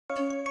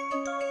Hello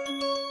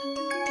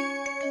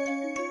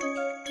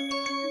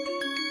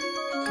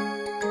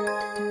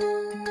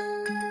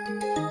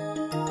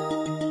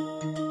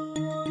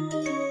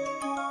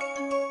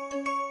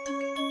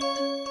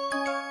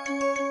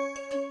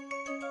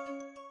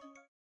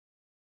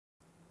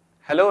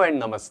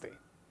and Namaste.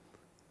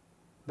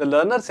 The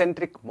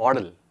learner-centric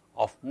model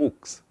of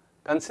MOOCs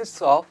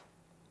consists of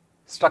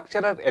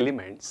structural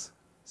elements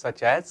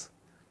such as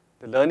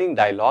the learning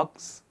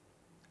dialogues,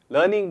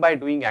 learning by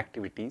doing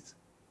activities,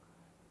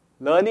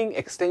 learning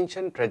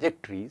extension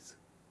trajectories,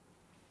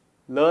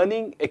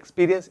 learning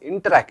experience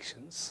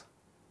interactions.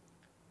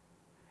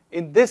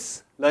 In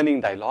this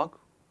learning dialogue,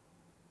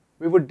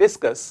 we would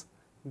discuss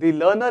the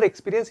learner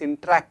experience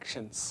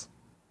interactions.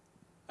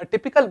 A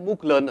typical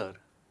MOOC learner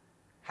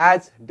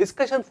has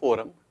discussion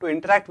forum to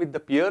interact with the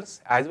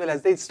peers as well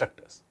as the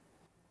instructors.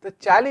 The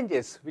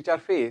challenges which are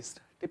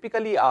faced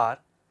typically are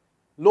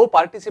low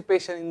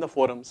participation in the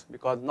forums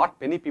because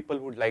not many people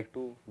would like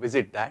to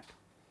visit that.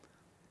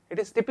 It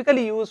is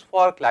typically used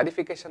for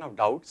clarification of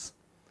doubts,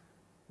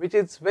 which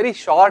is very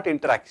short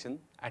interaction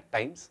at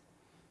times.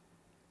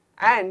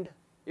 And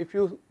if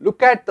you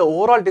look at the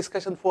overall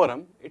discussion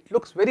forum, it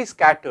looks very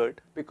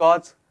scattered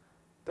because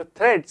the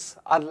threads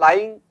are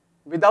lying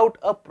without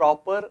a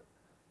proper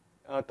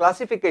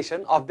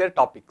classification of their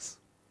topics.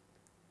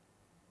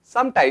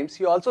 Sometimes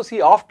you also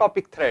see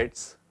off-topic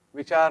threads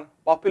which are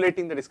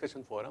populating the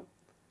discussion forum.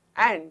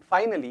 And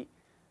finally,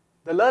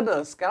 the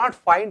learners cannot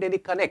find any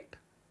connect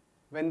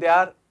when they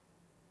are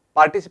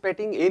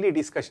participating in any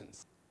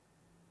discussions.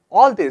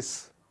 All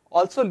this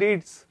also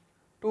leads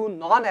to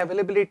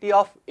non-availability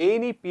of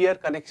any peer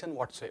connection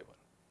whatsoever.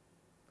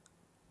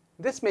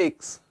 This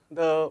makes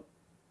the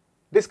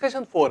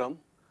discussion forum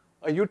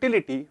a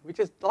utility which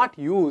is not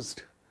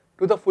used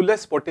to the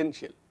fullest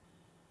potential.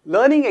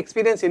 Learning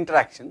experience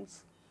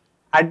interactions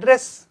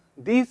address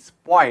these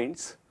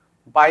points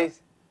by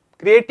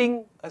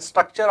creating a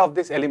structure of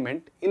this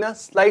element in a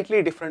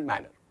slightly different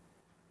manner.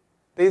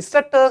 The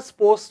instructors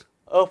post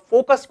a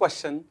focused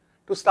question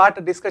to start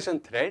a discussion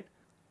thread.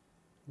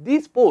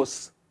 These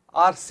posts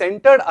are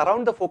centered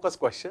around the focus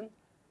question,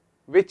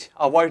 which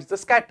avoids the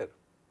scatter.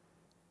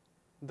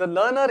 The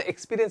learner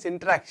experience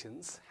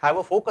interactions have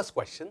a focus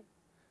question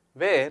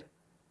where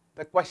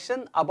the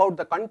question about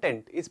the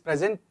content is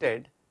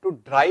presented to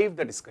drive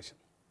the discussion.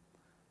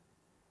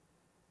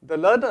 The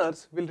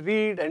learners will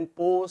read and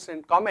post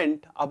and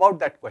comment about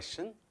that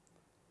question,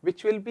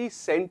 which will be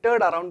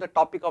centered around the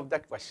topic of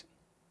that question.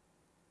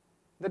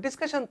 The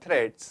discussion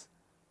threads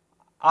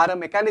are a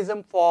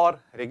mechanism for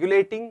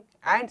regulating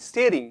and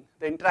steering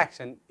the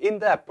interaction in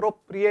the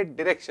appropriate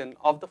direction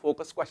of the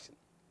focus question.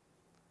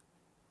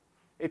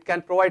 It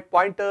can provide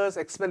pointers,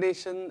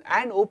 explanation,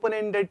 and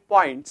open-ended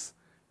points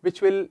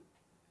which will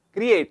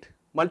create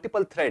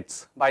multiple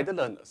threads by the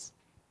learners.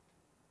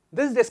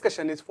 This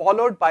discussion is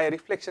followed by a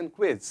reflection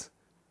quiz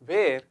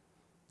where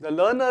the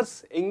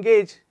learners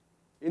engage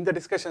in the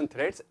discussion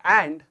threads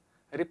and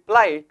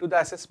reply to the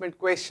assessment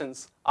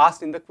questions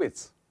asked in the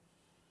quiz.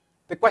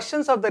 The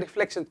questions of the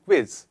reflection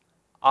quiz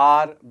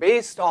are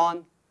based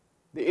on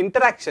the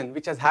interaction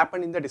which has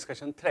happened in the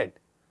discussion thread.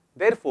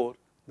 Therefore,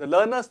 the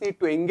learners need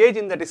to engage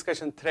in the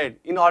discussion thread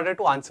in order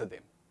to answer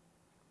them.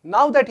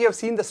 Now that you have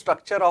seen the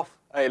structure of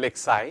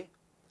LxI,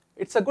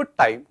 it's a good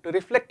time to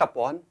reflect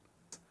upon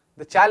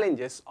the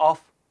challenges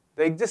of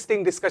the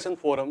existing discussion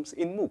forums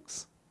in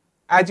MOOCs.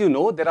 As you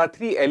know, there are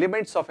three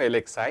elements of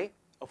LxI: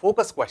 a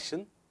focus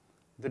question,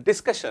 the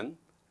discussion,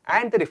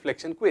 and the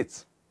reflection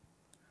quiz.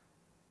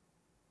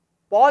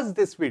 Pause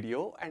this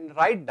video and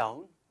write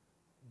down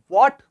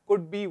what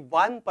could be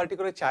one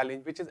particular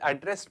challenge which is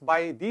addressed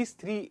by these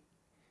three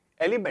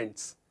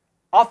elements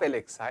of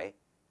LxI,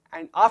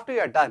 and after you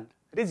are done,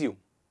 resume.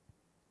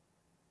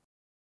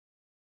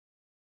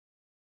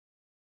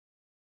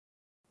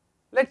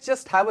 Let's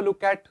just have a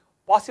look at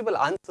possible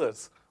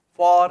answers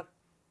for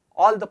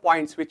all the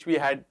points which we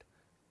had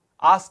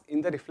asked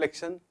in the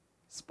reflection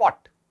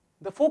spot.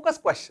 The focus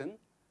question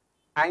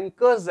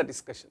anchors the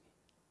discussion.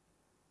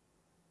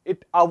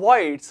 It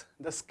avoids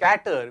the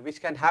scatter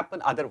which can happen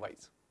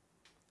otherwise,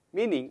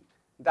 meaning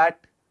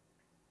that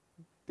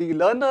the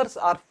learners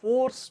are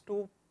forced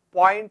to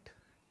point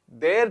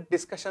their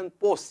discussion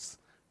posts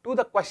to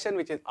the question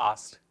which is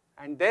asked,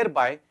 and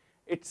thereby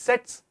it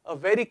sets a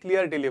very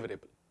clear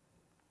deliverable.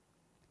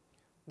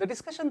 The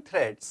discussion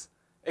threads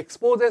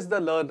exposes the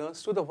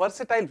learners to the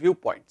versatile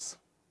viewpoints.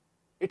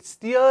 It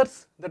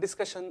steers the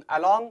discussion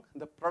along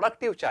the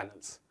productive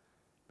channels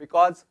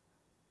because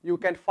you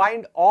can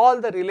find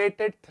all the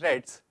related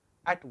threads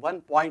at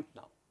one point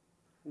now.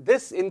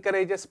 This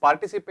encourages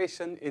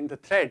participation in the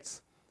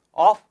threads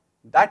of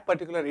that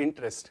particular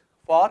interest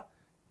for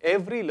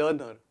every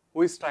learner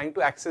who is trying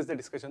to access the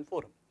discussion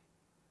forum.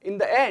 In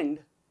the end,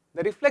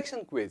 the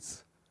reflection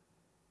quiz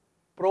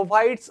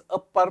provides a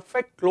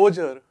perfect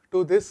closure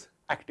to this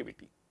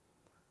activity.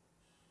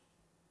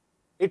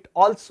 It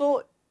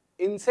also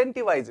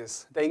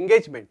incentivizes the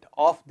engagement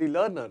of the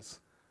learners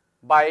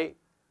by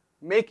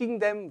making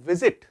them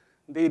visit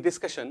the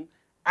discussion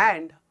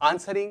and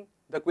answering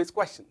the quiz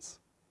questions.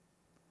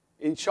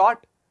 In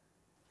short,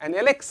 an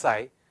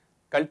LxI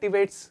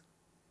cultivates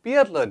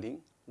peer learning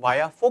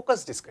via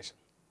focused discussion.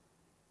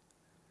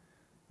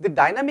 The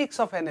dynamics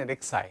of an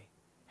LxI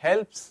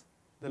helps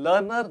the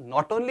learner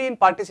not only in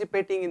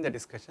participating in the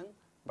discussion,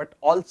 but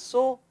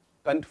also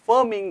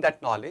confirming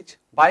that knowledge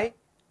by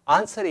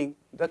answering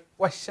the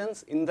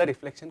questions in the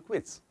reflection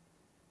quiz.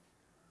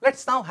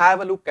 Let's now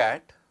have a look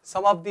at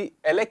some of the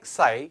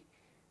LxI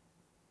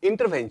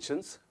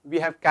interventions we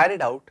have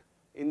carried out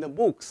in the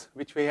MOOCs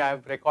which we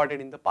have recorded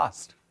in the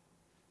past.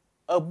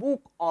 A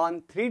MOOC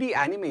on 3D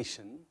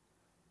animation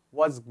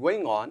was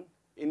going on,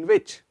 in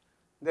which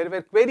there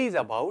were queries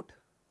about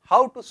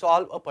how to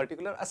solve a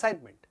particular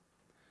assignment.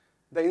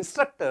 The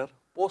instructor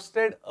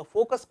posted a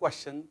focus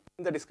question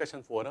in the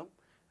discussion forum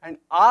and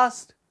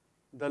asked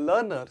the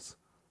learners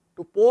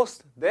to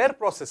post their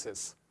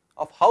processes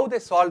of how they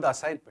solved the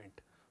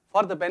assignment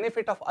for the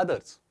benefit of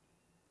others.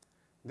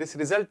 This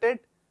resulted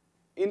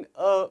in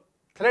a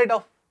thread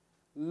of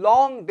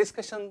long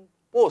discussion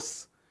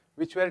posts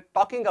which were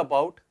talking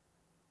about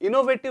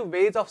innovative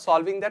ways of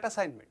solving that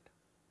assignment.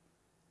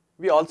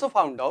 We also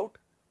found out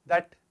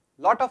that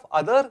a lot of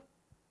other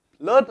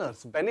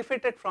learners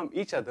benefited from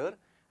each other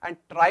and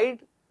tried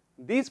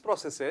these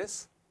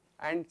processes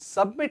and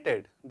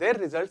submitted their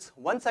results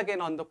once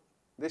again on the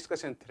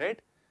discussion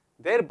thread,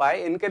 thereby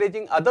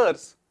encouraging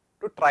others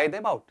to try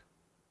them out.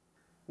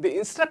 The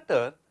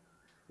instructor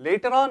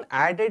later on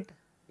added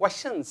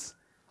questions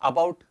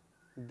about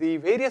the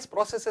various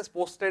processes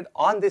posted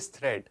on this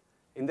thread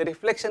in the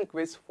reflection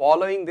quiz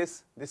following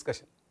this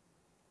discussion.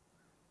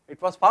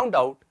 It was found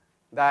out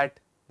that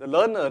the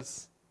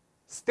learners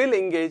still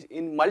engage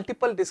in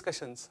multiple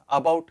discussions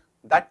about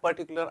that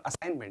particular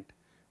assignment,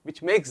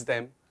 which makes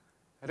them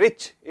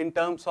rich in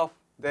terms of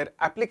their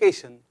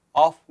application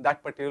of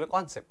that particular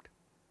concept.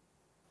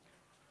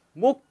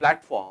 MOOC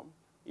platform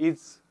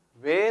is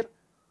where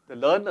the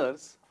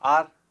learners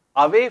are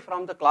away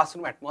from the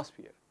classroom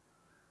atmosphere.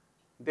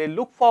 They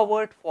look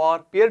forward for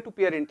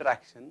peer-to-peer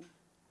interaction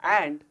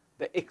and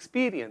the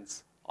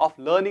experience of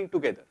learning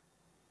together.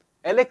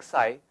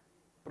 LxI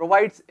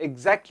provides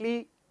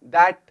exactly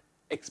that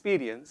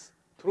experience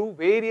through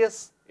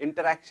various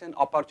interaction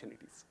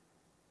opportunities.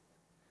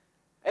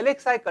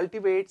 LxI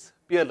cultivates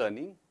peer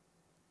learning.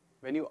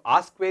 When you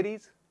ask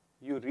queries,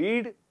 you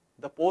read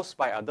the posts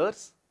by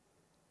others,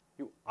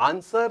 you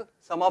answer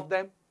some of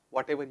them,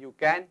 whatever you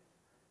can.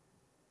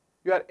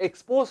 You are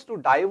exposed to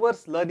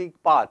diverse learning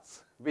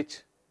paths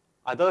which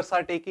others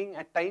are taking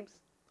at times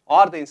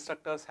or the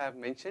instructors have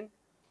mentioned.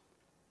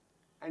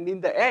 And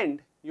in the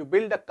end, you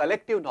build a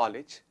collective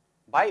knowledge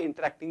by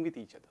interacting with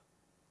each other.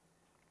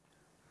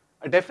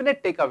 A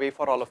definite takeaway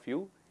for all of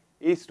you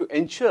is to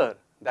ensure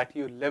that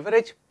you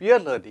leverage peer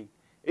learning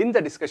in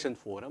the discussion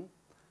forum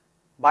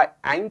by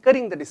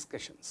anchoring the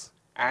discussions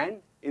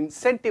and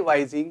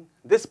incentivizing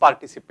this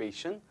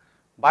participation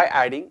by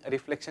adding a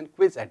reflection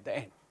quiz at the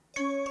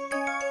end.